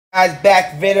Guys,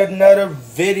 back with another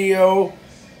video.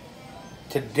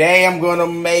 Today I'm gonna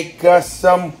make us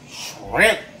some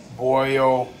shrimp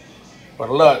boil.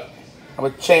 But look, I'm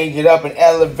gonna change it up and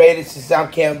elevate it. Since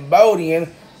I'm Cambodian,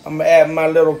 I'm gonna add my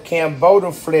little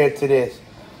Cambodian flair to this.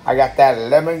 I got that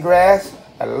lemongrass,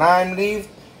 a lime leaf,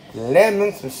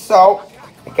 lemon, some salt.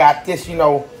 I got this,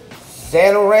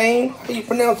 Xanarane. How you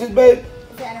pronounce this, babe?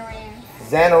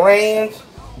 Xanaranes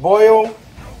boil.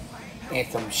 And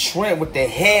some shrimp with their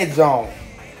heads on.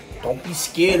 Don't be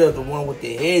scared of the one with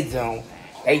their heads on.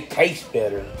 They taste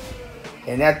better.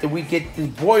 And after we get this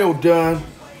boil done,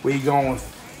 we're going to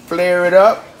flare it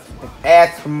up and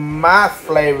add some my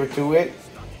flavor to it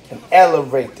and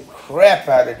elevate the crap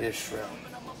out of this shrimp.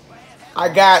 I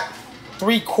got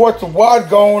 3 quarts of water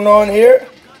going on here.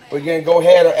 We're going to go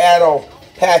ahead and add our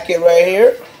packet right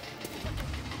here.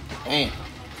 And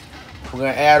we're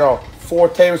going to add our 4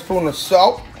 tablespoons of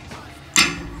salt.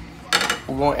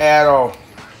 We're going to add our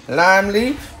lime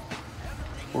leaf.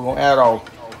 We're going to add our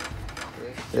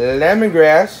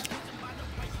lemongrass.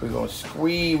 We're going to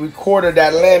squeeze, we quarter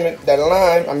that lemon.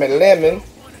 I'm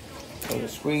going to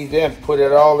squeeze that and put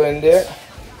it all in there.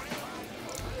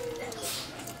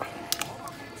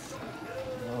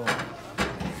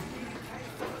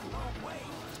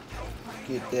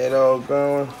 Get that all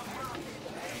going.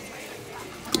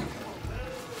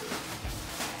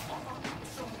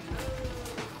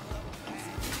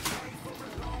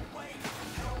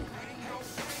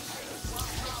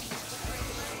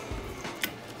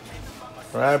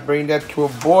 All right, bring that to a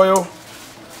boil.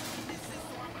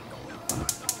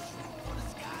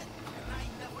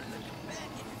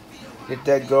 Let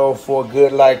that go for a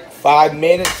good 5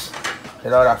 minutes.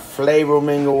 Let all that flavor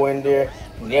mingle in there.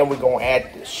 And then we're gonna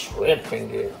add the shrimp in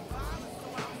there.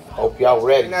 Hope y'all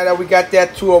ready. Now that we got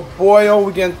that to a boil,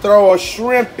 we're gonna throw our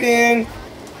shrimp in.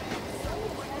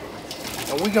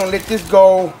 And we're gonna let this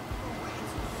go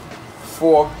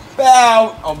for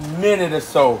about a minute or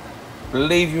so.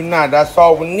 Believe you not, that's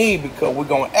all we need because we're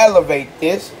going to elevate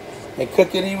this and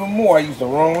cook it even more. I used the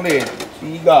wrong lid.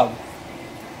 See, you go.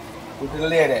 Put the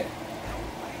lid in.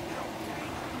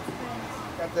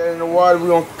 Got that in the water. We're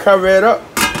going to cover it up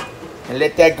and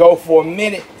let that go for a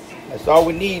minute. That's all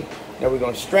we need. Now we're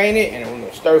going to strain it and then we're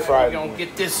going to stir fry it. We're going to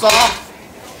get this off.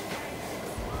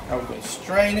 Now we're going to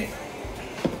strain it.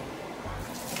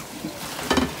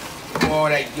 All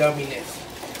that yumminess.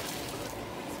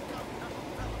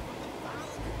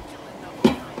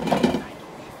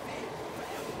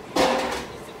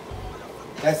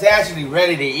 That's actually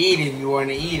ready to eat if you want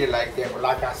to eat it like that. But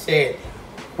like I said,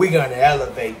 we're going to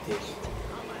elevate this.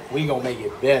 We're going to make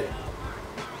it better.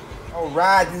 All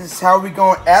right, this is how we're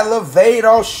going to elevate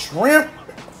our shrimp.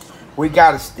 We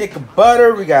got a stick of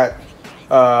butter. We got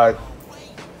a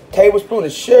tablespoon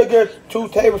of sugar, 2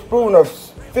 tablespoons of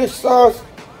fish sauce,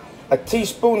 a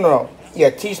teaspoon of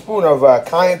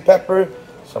cayenne pepper,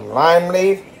 some lime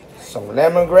leaf, some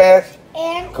lemongrass,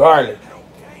 and garlic.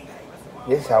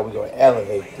 This is how we're going to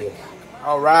elevate this.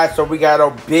 All right, so we got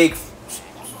our big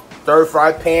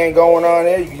stir-fry pan going on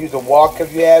there. You can use a wok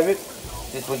if you have it.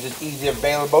 This was just easy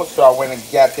available, so I went and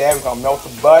got that. We're going to melt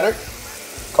the butter.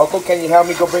 Coco, can you help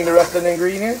me go bring the rest of the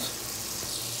ingredients?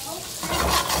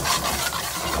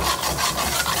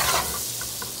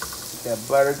 Get that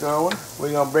butter going.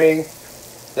 We're going to bring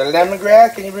the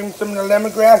lemongrass. Can you bring some of the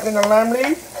lemongrass and the lime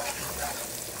leaf?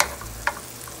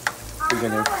 We're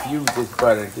going to infuse this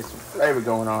butter and get some flavor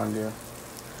going on there.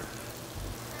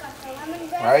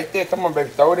 Right there. Come on, baby.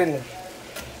 Throw it in there.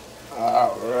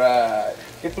 All right.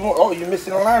 Get some more. Oh, you're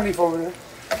missing a lime leaf over there.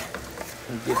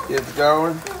 Get this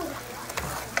going.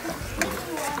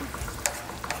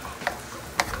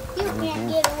 You can't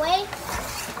get away.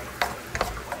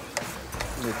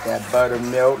 Let that butter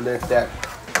melt. Let that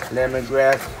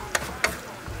lemongrass.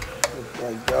 Let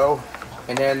that go.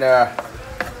 And then,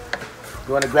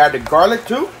 you want to grab the garlic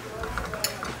too?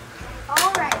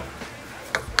 All right.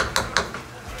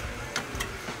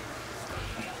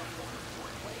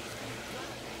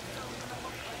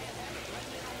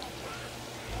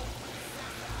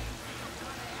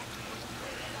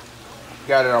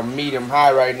 Got it on medium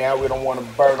high right now. We don't want to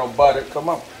burn no butter. Come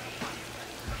on.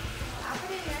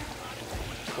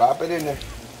 Plop it in there.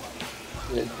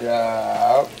 Good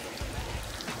job.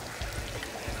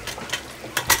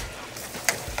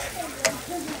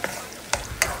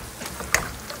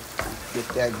 Get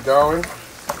that going.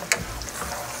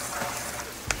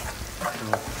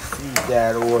 Infuse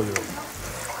that oil.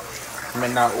 I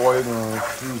mean, not oil,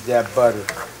 infuse that butter.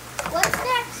 What's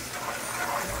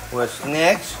next? What's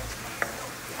next?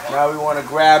 Now we want to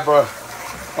grab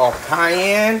our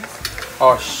cayenne,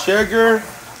 our sugar,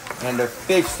 and the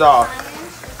fish sauce.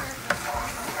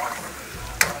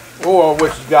 Oh, I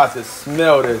wish you got to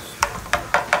smell this.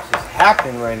 It's just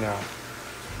happening right now.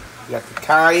 You got the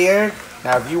cayenne.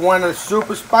 Now, if you want it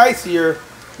super spicier,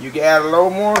 you can add a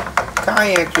little more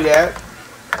cayenne to that.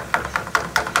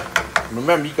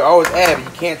 Remember, you can always add,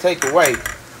 but you can't take away.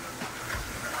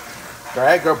 Go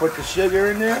ahead, girl, put the sugar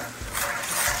in there.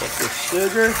 Put the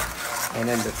sugar, and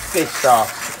then the fish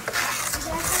sauce.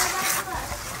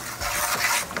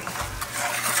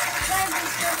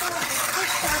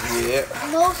 Yeah.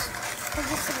 Most of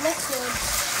this liquid.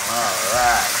 All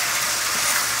right.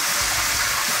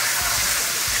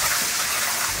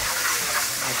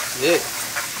 That's it.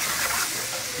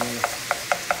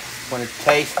 Want to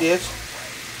taste this?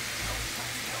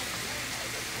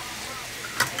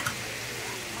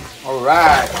 All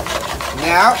right.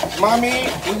 Now, mommy,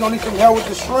 we're gonna need some help with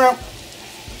the shrimp.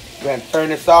 We're gonna turn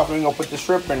this off and we're gonna put the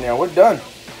shrimp in there. We're done.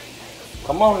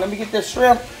 Come on, let me get that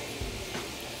shrimp.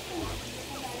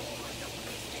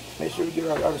 Make sure we get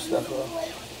our other stuff off.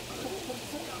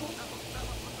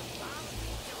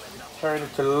 Turn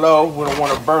it to low. We don't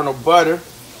want to burn no butter.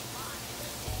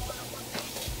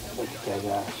 Look at that,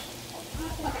 guys.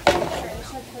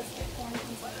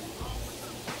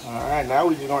 All right, now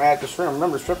we're just gonna add the shrimp.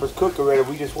 Remember, shrimp is cooked already.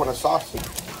 We just want to sauce it.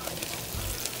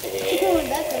 Ooh,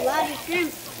 that's a lot of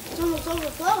shrimp. It's almost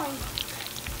overflowing.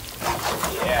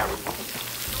 Yeah.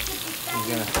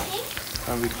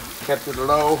 We kept it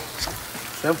low.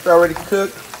 Shrimp's already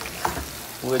cooked.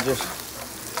 We're just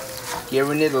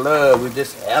giving it love. We're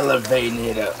just elevating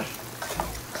it up.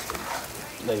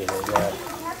 Look at that, guys.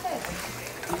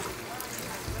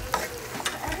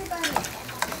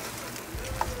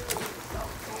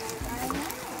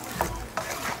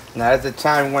 Now that's the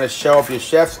time you want to show up your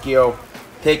chef skill.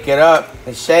 Pick it up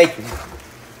and shake it.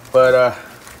 But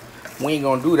we ain't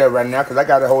gonna do that right now because I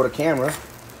gotta hold the camera.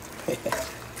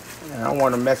 I don't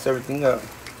want to mess everything up.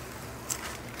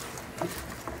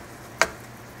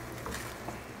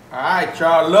 Alright,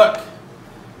 y'all, look.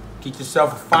 Get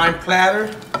yourself a fine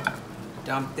platter.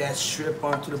 Dump that shrimp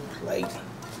onto the plate.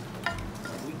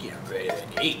 We get ready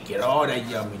to eat. Get all that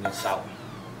yumminess out.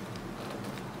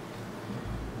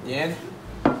 Then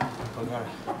we're gonna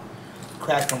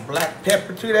crack some black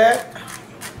pepper to that.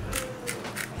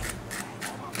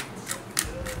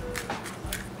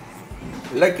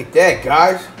 Look at that,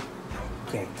 guys.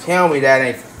 Can't tell me that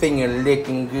ain't finger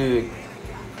licking good.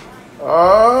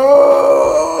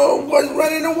 Oh, one's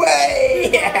running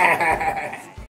away.